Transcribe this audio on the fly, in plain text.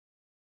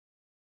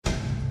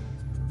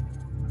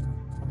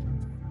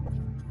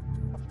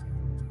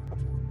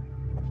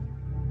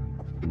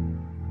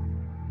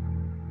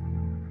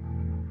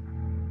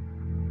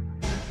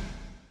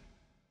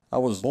I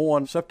was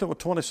born September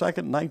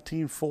 22nd,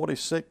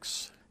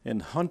 1946 in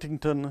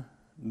Huntington,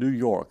 New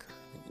York,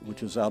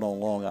 which is out on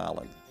Long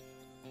Island.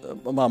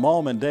 My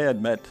mom and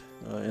dad met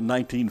in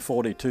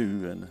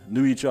 1942 and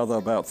knew each other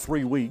about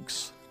 3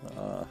 weeks.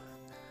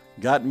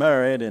 Got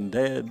married, and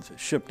Dad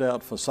shipped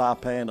out for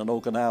Saipan and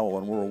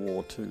Okinawa in World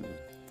War II.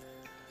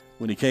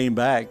 When he came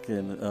back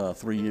in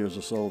 3 years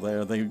or so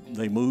there,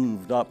 they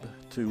moved up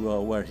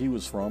to where he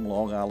was from,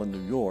 Long Island,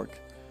 New York.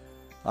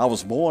 I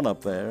was born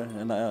up there,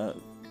 and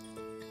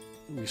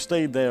we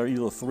stayed there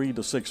either 3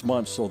 to 6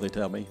 months, so they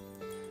tell me.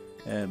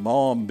 And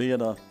Mom,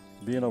 being a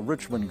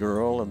Richmond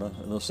girl and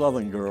a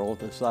Southern girl,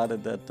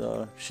 decided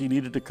that she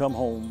needed to come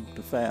home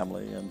to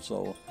family, and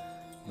so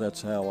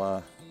that's how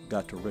I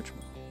got to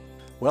Richmond.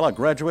 Well, I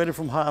graduated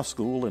from high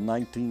school in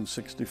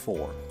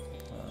 1964.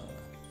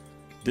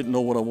 Didn't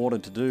know what I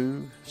wanted to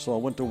do, so I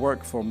went to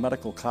work for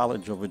Medical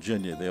College of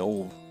Virginia, the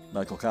old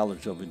Medical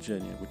College of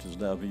Virginia, which is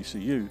now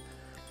VCU,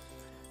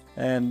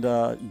 and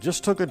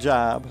just took a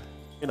job.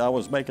 I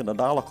was making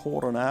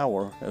 $1.25 an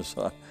hour as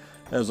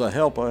a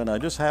helper, and I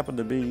just happened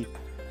to be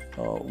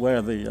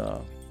where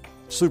the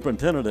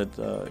superintendent at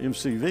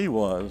MCV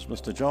was,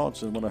 Mr.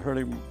 Johnson. When I heard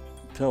him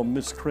tell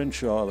Miss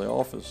Crenshaw, the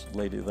office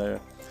lady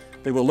there,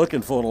 they were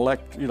looking for an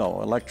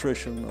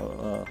electrician,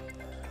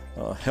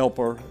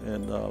 helper,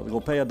 and they're going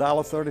to pay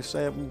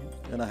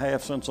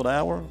 $1.37.5 an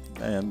hour,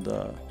 and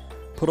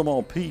put them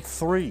on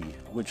P3,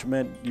 which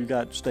meant you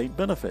got state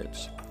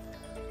benefits.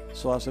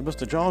 So I said,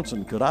 Mr.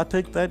 Johnson, could I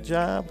take that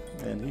job?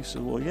 And he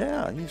said, well,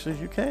 yeah. He says,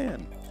 you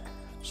can.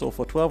 So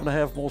for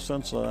 12.5 more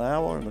cents an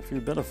hour and a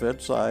few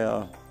benefits,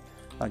 I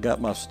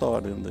got my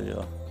start in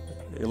the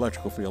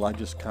electrical field. I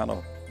just kind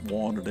of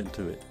wandered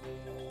into it.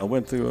 I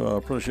went through an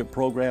apprenticeship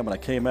program, and I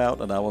came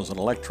out and I was an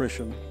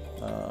electrician.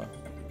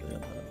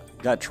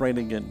 Got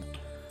training in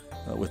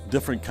with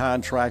different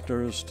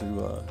contractors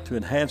to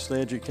enhance the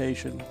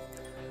education.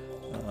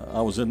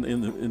 I was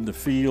in the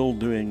field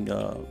doing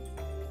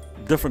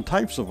different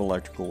types of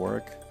electrical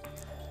work,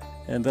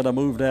 and then I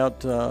moved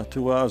out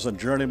to where I was a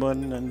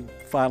journeyman, and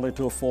finally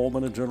to a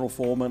foreman, a general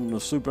foreman, and a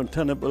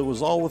superintendent. But it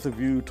was all with a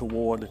view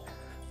toward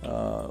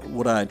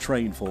what I had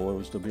trained for. It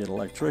was to be an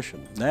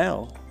electrician.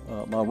 Now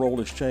my role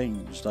has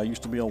changed. I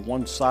used to be on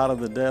one side of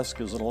the desk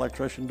as an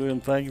electrician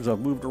doing things. I've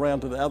moved around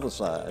to the other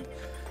side.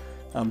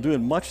 I'm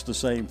doing much the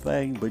same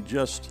thing, but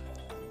just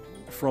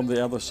from the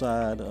other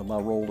side. My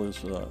role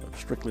is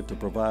strictly to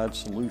provide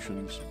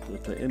solutions to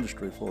the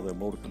industry for their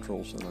motor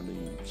control center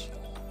needs.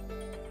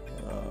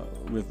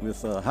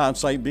 With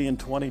hindsight being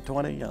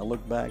 20/20, I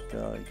look back,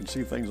 you can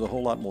see things a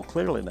whole lot more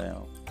clearly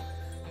now.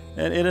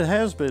 And it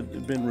has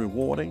been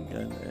rewarding,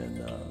 and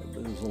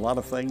there's a lot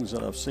of things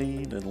that I've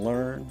seen and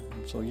learned.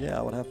 So yeah,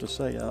 I would have to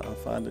say I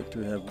find it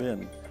to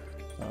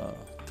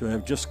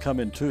have just come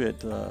into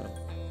it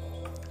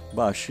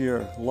by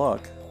sheer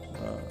luck.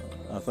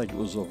 I think it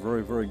was a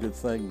very, very good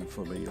thing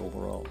for me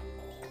overall.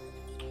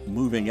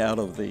 Moving out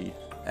of the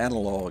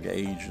analog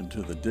age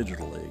into the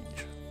digital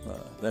age,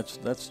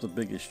 that's the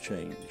biggest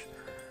change.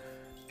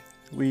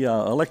 We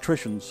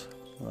electricians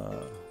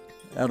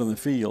out in the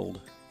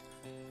field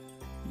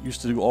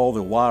used to do all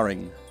the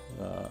wiring,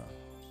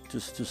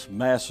 just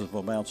massive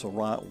amounts of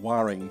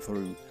wiring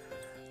through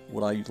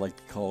what I like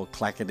to call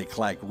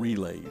clackety-clack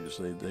relays.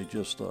 They're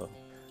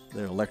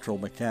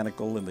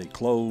electromechanical, and they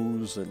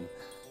close, and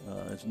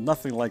it's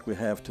nothing like we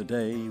have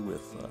today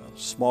with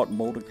smart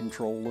motor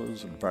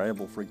controllers and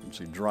variable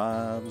frequency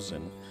drives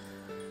and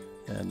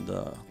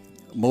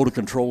motor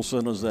control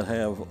centers that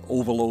have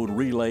overload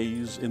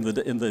relays. In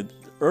the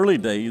early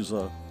days,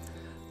 a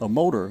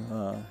motor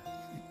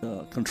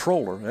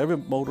controller, every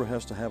motor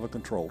has to have a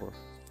controller.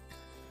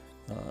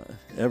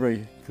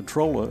 Every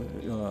controller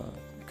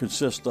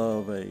consists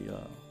of a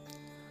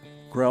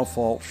ground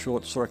fault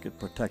short circuit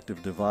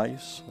protective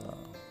device,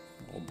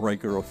 or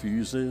breaker or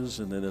fuses,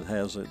 and then it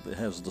has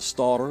the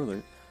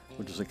starter,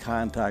 which is a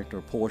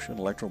contactor portion.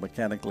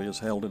 Electromechanically is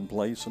held in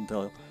place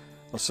until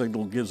a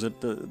signal gives it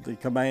the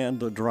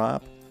command to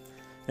drop.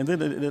 And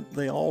then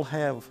they all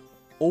have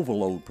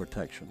overload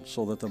protection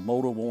so that the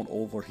motor won't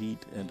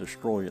overheat and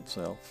destroy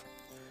itself.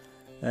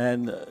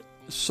 And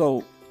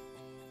so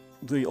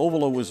the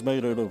overload was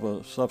made out of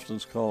a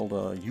substance called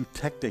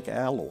eutectic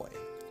alloy,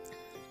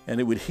 and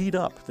it would heat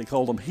up. They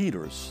called them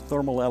heaters.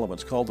 Thermal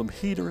elements called them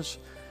heaters.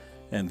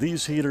 And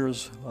these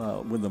heaters,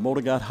 when the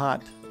motor got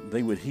hot,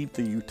 they would heat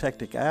the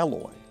eutectic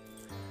alloy.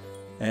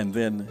 And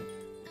then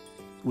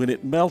when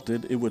it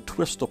melted, it would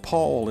twist a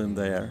pawl in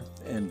there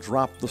and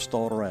drop the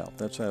starter out.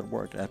 That's how it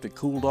worked. After it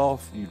cooled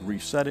off, you'd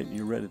reset it and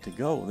you're ready to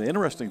go. The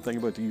interesting thing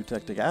about the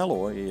eutectic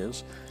alloy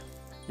is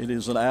it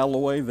is an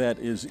alloy that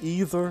is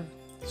either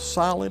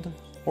solid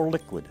or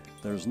liquid.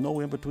 There's no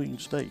in-between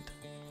state.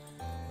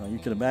 You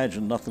can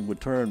imagine nothing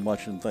would turn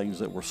much in things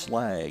that were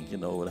slag. It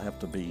would have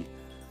to be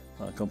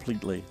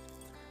completely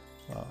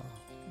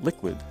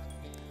liquid.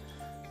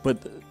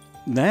 But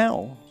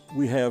now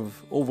we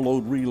have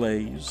overload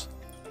relays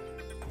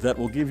that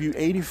will give you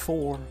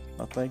 82,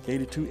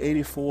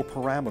 84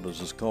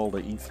 parameters. It's called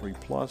a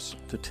E3+,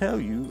 to tell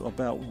you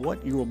about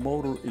what your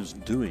motor is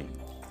doing.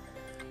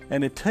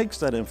 And it takes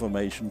that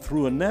information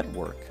through a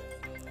network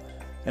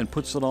and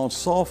puts it on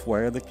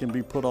software that can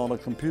be put on a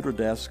computer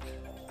desk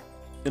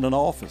in an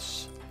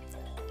office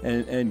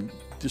and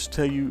just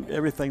tell you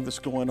everything that's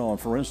going on.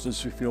 For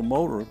instance, if your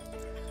motor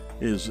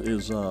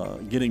is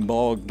getting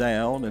bogged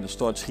down and it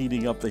starts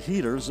heating up the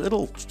heaters,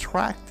 it'll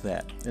track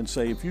that and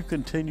say, if you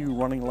continue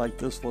running like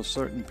this for a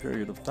certain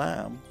period of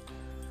time,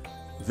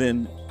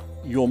 then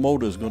your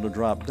motor is going to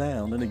drop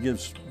down, and it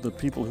gives the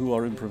people who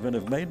are in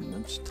preventive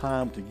maintenance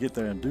time to get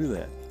there and do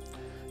that.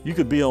 You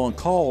could be on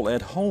call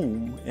at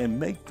home and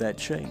make that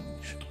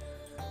change.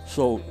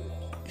 So,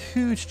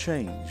 huge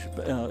change.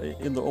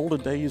 In the older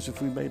days,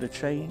 if we made a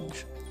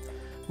change,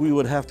 we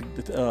would have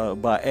to,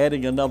 by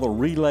adding another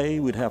relay,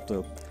 we'd have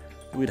to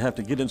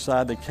get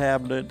inside the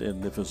cabinet,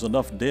 and if there's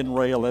enough DIN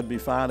rail, that'd be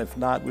fine. If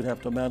not, we'd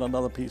have to mount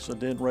another piece of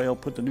DIN rail,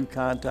 put the new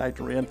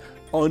contactor in,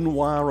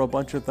 unwire a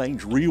bunch of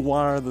things,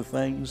 rewire the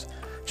things,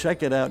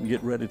 check it out, and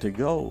get ready to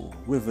go.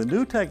 With the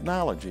new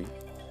technology,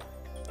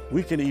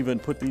 we can even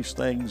put these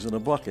things in a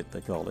bucket,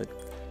 they call it,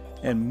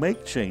 and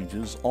make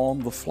changes on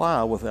the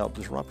fly without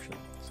disruption.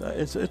 So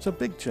it's a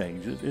big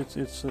change.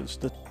 It's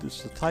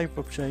the type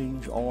of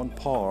change on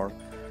par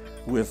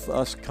with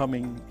us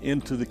coming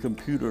into the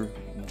computer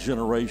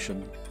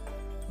generation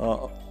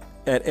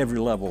at every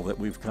level that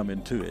we've come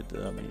into it.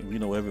 I mean, we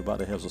know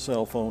everybody has a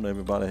cell phone,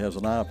 everybody has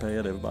an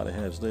iPad, everybody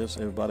has this,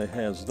 everybody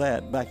has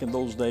that. Back in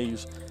those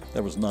days,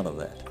 there was none of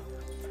that.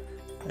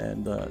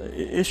 And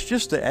it's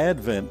just the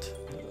advent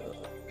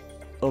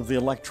of the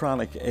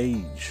electronic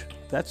age.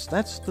 That's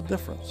the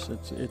difference.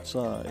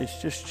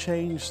 It's just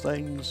changed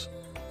things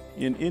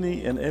in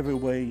any and every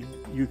way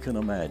you can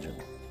imagine.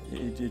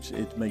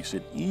 It makes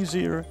it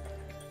easier.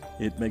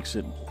 It makes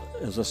it,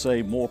 as I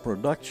say, more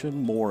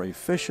production, more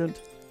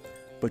efficient,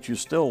 but you're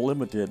still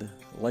limited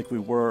like we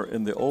were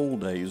in the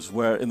old days,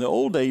 where in the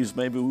old days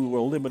maybe we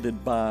were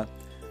limited by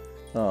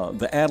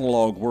the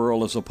analog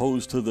world as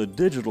opposed to the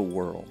digital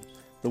world.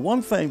 The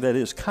one thing that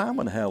is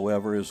common,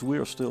 however, is we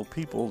are still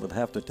people that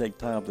have to take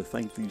time to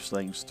think these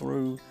things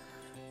through,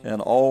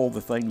 and all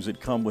the things that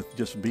come with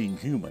just being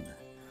human.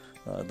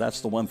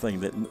 That's the one thing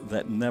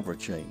that never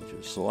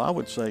changes. So I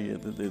would say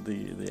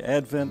the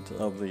advent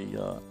of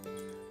the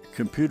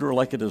computer,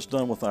 like it has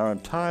done with our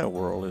entire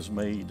world, has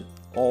made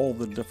all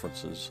the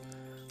differences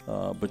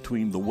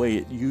between the way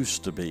it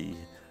used to be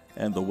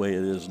and the way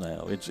it is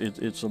now.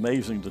 It's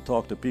amazing to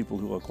talk to people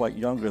who are quite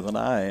younger than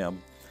I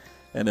am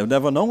and have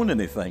never known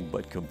anything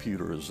but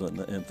computers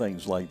and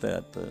things like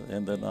that.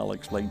 And then I'll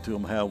explain to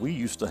them how we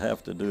used to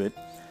have to do it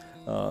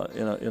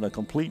in a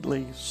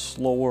completely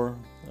slower,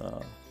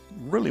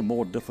 really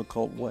more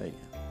difficult way.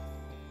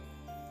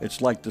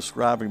 It's like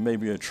describing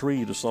maybe a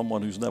tree to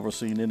someone who's never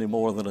seen any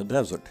more than a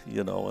desert,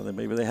 you know, and then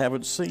maybe they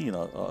haven't seen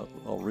a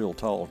real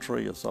tall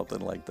tree or something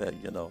like that,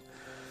 you know.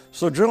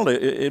 So generally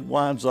it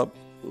winds up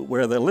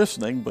where they're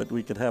listening, but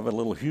we could have a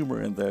little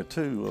humor in there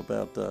too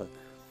about the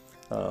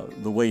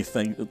way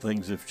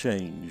things have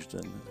changed.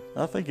 And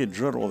I think in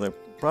general they're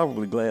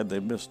probably glad they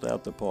missed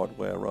out the part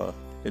where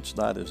it's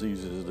not as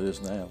easy as it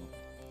is now.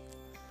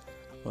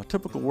 A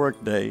typical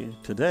work day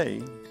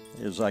today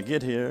is I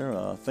get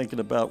here thinking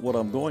about what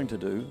I'm going to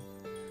do,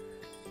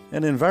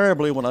 and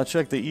invariably when I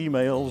check the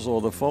emails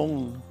or the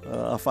phone,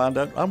 I find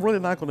out I'm really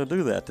not going to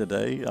do that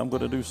today. I'm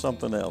going to do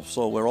something else.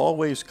 So we're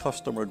always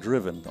customer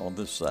driven on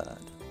this side.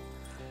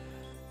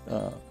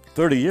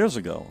 30 years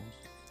ago,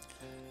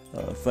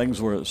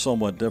 things were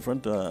somewhat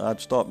different. I'd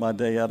start my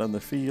day out in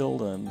the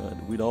field,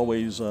 and we'd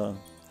always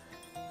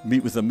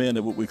meet with the men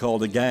at what we call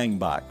the gang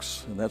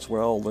box, and that's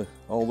where all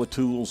the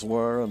tools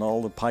were, and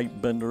all the pipe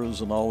benders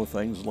and all the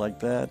things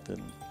like that.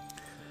 And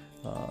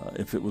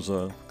if it was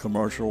a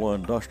commercial or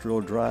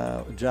industrial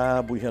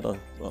job, we had a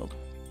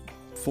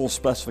full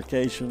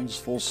specifications,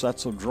 full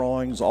sets of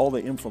drawings. All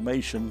the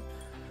information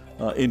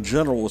in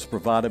general was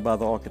provided by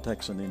the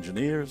architects and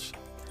engineers.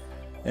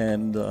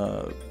 And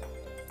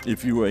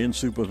if you were in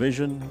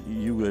supervision,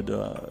 you would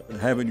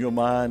have in your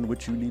mind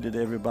what you needed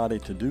everybody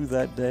to do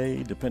that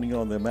day, depending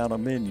on the amount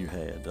of men you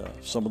had.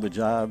 Some of the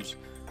jobs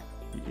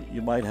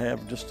you might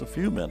have just a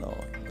few men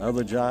on.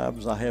 Other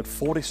jobs I had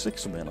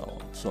 46 men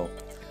on.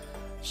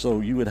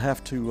 So you would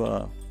have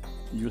to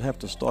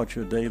start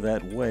your day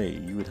that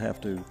way. You would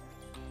have to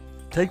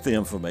take the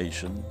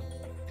information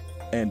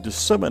and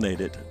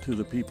disseminate it to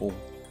the people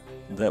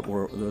that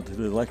were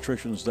the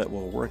electricians that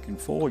were working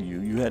for you.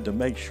 You had to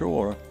make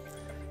sure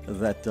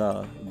that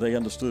they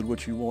understood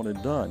what you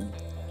wanted done.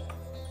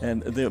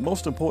 And the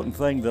most important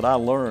thing that I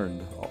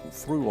learned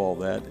through all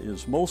that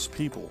is most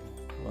people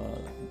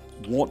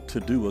want to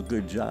do a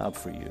good job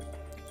for you.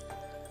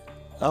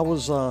 I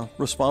was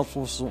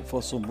responsible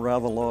for some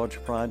rather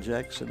large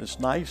projects, and it's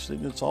nice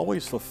and it's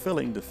always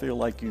fulfilling to feel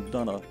like you've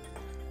done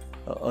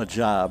a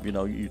job. You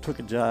know, you took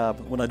a job.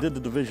 When I did the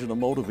Division of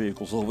Motor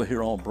Vehicles over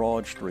here on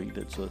Broad Street,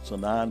 it's a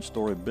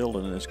 9-story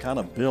building, and it's kind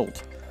of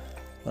built.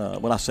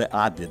 When I say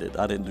I did it,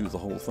 I didn't do the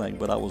whole thing,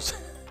 but I was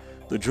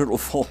the general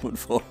foreman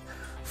for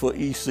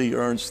EC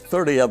Ernst.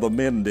 30 other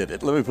men did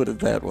it, let me put it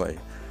that way.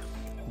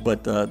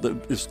 But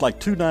it's like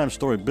 2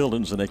 9-story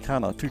buildings, and they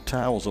kind of 2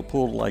 towers are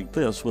pulled like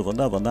this with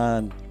another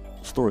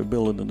 9-story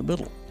building in the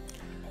middle.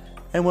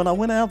 And when I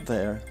went out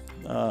there,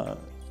 I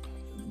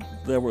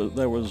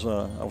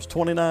was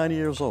 29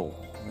 years old,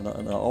 and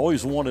I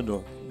always wanted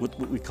to what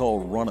we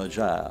call run a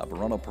job,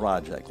 run a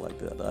project like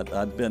that.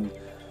 I'd been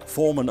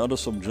foreman under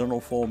some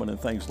general foremen and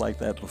things like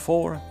that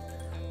before,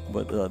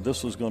 but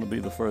this was going to be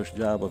the first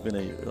job of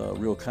any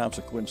real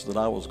consequence that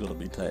I was going to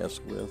be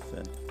tasked with.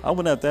 And I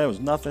went out there, it was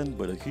nothing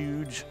but a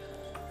huge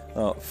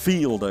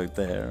field out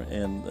there,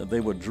 and they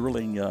were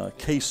drilling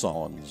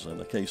caissons, and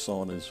a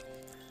caisson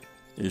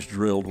is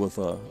drilled with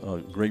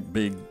a great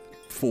big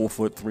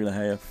 4-foot,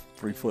 3.5,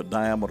 3-foot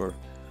diameter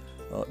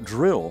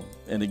drill,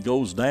 and it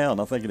goes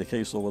down. I think in the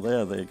case over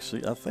there,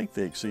 I think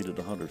they exceeded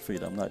 100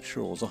 feet. I'm not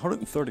sure. It was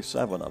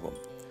 137 of them,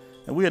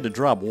 and we had to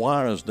drop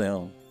wires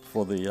down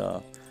for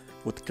the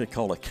what they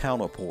call a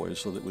counterpoise,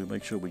 so that we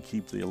make sure we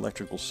keep the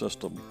electrical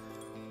system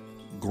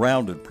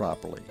grounded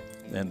properly.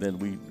 And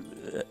then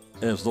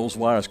as those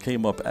wires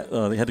came up,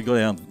 they had to go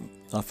down,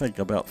 I think,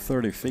 about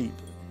 30 feet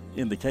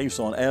in the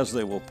caisson as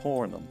they were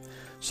pouring them.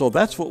 So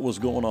that's what was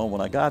going on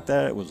when I got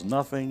there. It was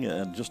nothing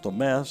and just a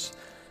mess,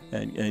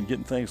 and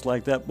getting things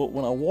like that. But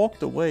when I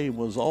walked away,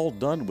 was all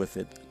done with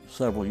it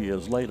several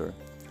years later,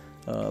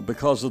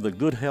 because of the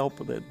good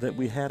help that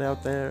we had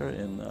out there,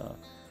 and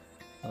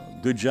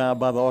good job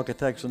by the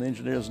architects and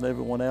engineers and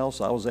everyone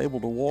else. I was able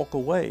to walk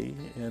away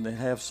and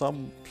have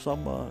some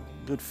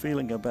good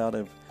feeling about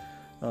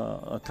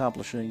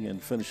accomplishing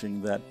and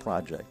finishing that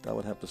project. I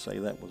would have to say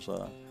that was,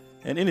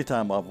 and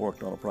anytime I've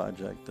worked on a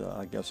project,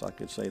 I guess I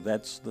could say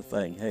that's the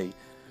thing. Hey,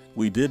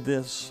 we did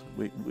this.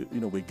 We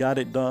got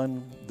it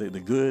done. The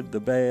good,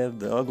 the bad,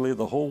 the ugly,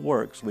 the whole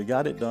works. We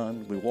got it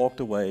done. We walked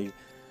away,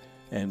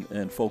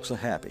 and folks are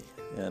happy,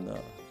 and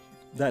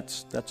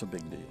that's a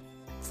big deal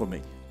for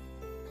me.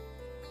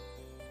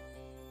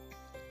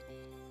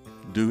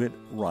 Do it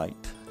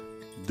right.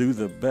 Do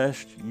the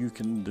best you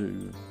can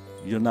do.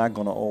 You're not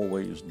going to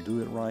always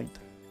do it right.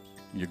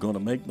 You're going to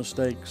make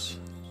mistakes.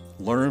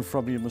 Learn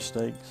from your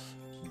mistakes.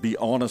 Be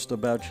honest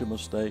about your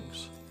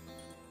mistakes.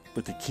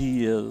 But the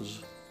key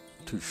is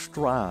to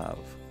strive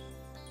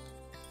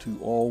to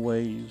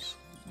always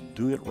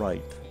do it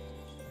right.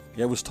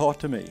 It was taught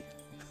to me.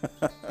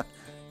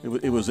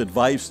 It was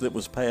advice that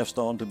was passed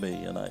on to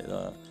me,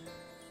 and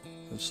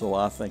so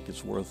I think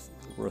it's worth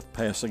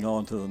passing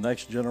on to the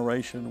next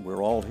generation.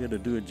 We're all here to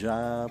do a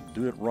job,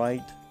 do it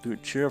right, do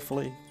it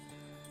cheerfully.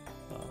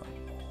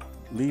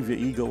 Leave your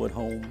ego at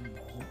home,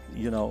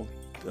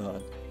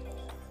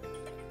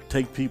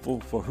 take people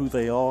for who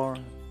they are,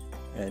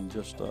 and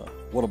just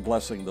what a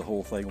blessing the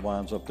whole thing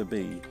winds up to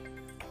be.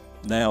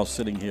 Now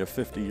sitting here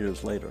 50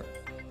 years later,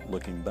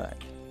 looking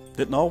back.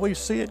 Didn't always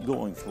see it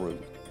going through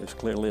as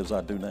clearly as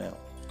I do now,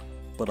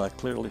 but I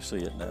clearly see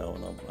it now,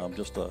 and I'm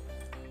just a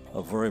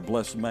very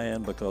blessed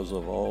man because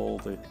of all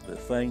the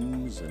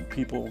things and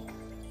people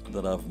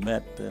that I've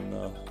met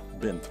and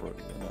been through,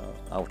 and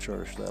I'll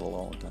cherish that a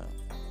long time.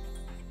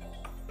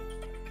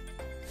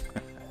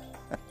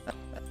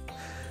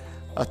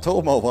 I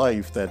told my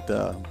wife that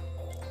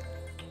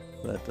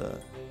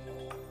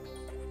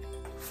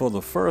for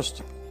the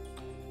first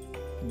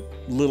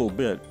little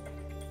bit,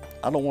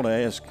 I don't want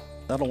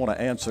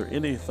to answer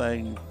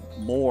anything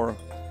more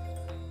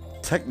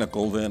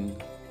technical than,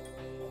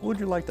 would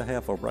you like to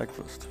have for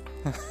breakfast?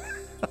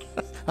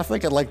 I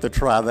think I'd like to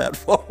try that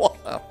for a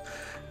while.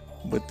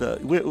 But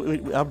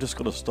I'm just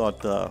going to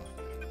start,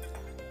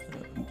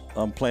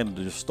 I'm planning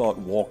to just start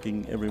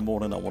walking every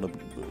morning. I want to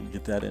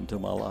get that into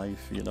my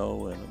life, and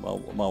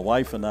my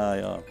wife and I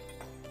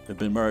have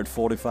been married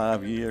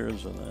 45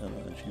 years,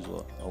 and she's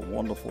a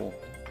wonderful,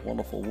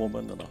 wonderful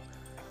woman and a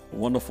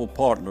wonderful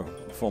partner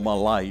for my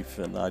life,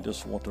 and I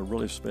just want to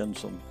really spend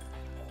some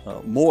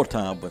more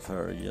time with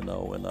her,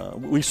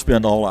 and we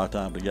spend all our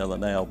time together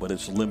now, but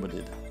it's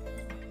limited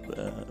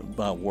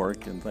by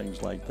work and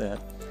things like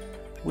that.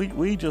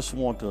 We just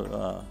want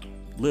to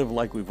live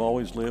like we've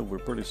always lived. We're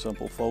pretty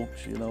simple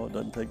folks, it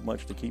doesn't take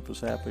much to keep us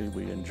happy.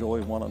 We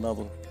enjoy one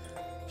another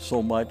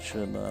so much,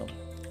 and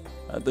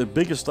the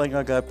biggest thing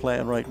I got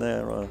planned right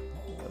now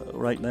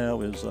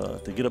is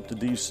to get up to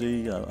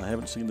D.C. I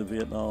haven't seen the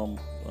Vietnam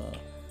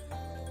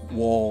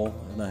Wall,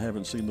 and I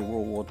haven't seen the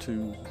World War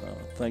II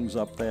things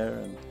up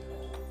there,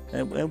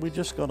 and we're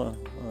just gonna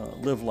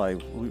live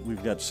life.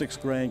 We've got 6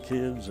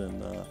 grandkids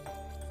and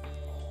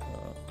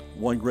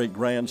 1 great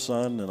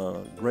grandson and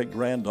a great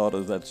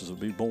granddaughter that's to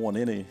be born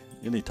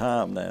any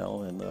time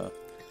now, and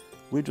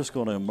we're just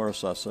going to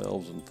immerse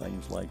ourselves in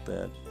things like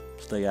that,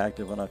 stay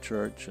active in our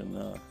church,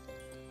 and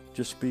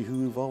just be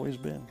who we've always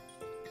been.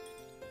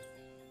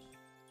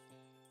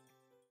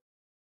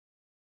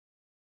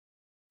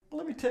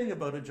 Let me tell you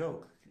about a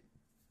joke.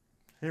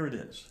 Here it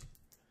is.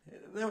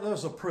 There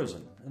was a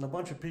prison, and a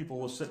bunch of people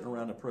were sitting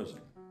around the prison.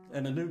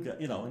 And a new guy,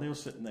 and they were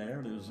sitting there,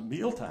 and it was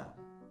mealtime.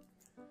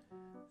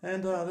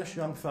 And this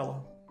young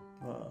fella,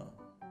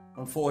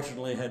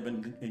 unfortunately, had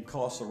been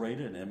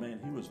incarcerated, and man,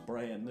 he was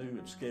brand new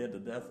and scared to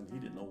death, and he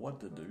didn't know what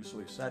to do. So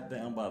he sat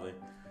down by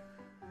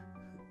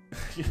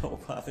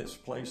by this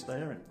place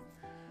there,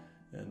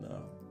 and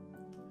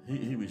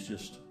he was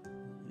just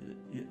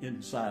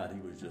inside.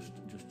 He was just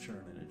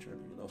churning and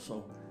churning,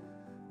 So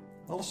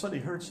all of a sudden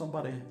he heard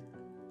somebody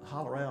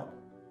holler out,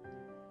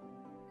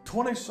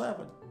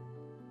 27,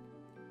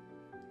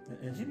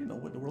 and he didn't know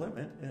what the word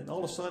meant. And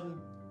all of a sudden,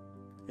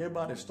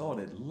 everybody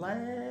started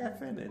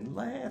laughing and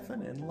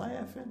laughing and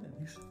laughing,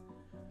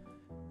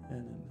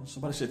 and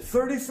somebody said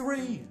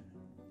 33.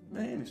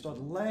 Man, he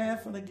started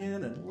laughing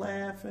again and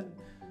laughing.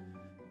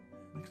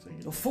 Next thing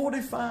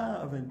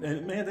 45,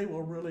 and man, they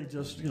were really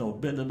just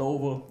bending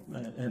over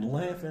and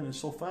laughing. And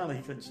so finally,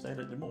 he couldn't stand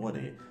it anymore.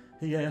 And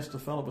he asked the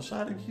fellow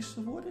beside him. He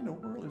said, "What in the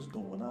world is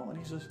going on?"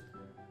 He says,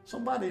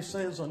 "Somebody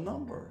says a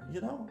number, He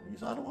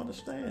said, "I don't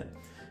understand."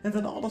 And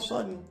then all of a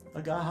sudden,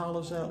 a guy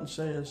hollers out and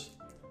says,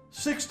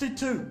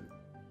 62,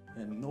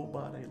 and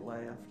nobody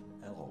laughed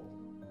at all.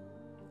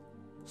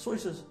 So he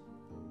says,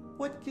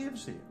 "What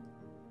gives here?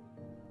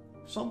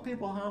 Some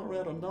people holler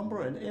at a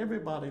number and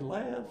everybody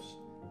laughs.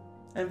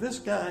 And this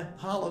guy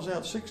hollers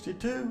out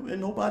 62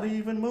 and nobody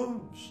even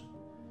moves."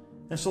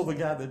 And so the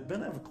guy that'd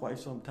been there for quite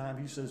some time,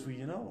 he says,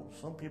 "Well,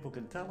 some people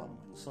can tell him,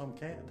 some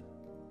can't."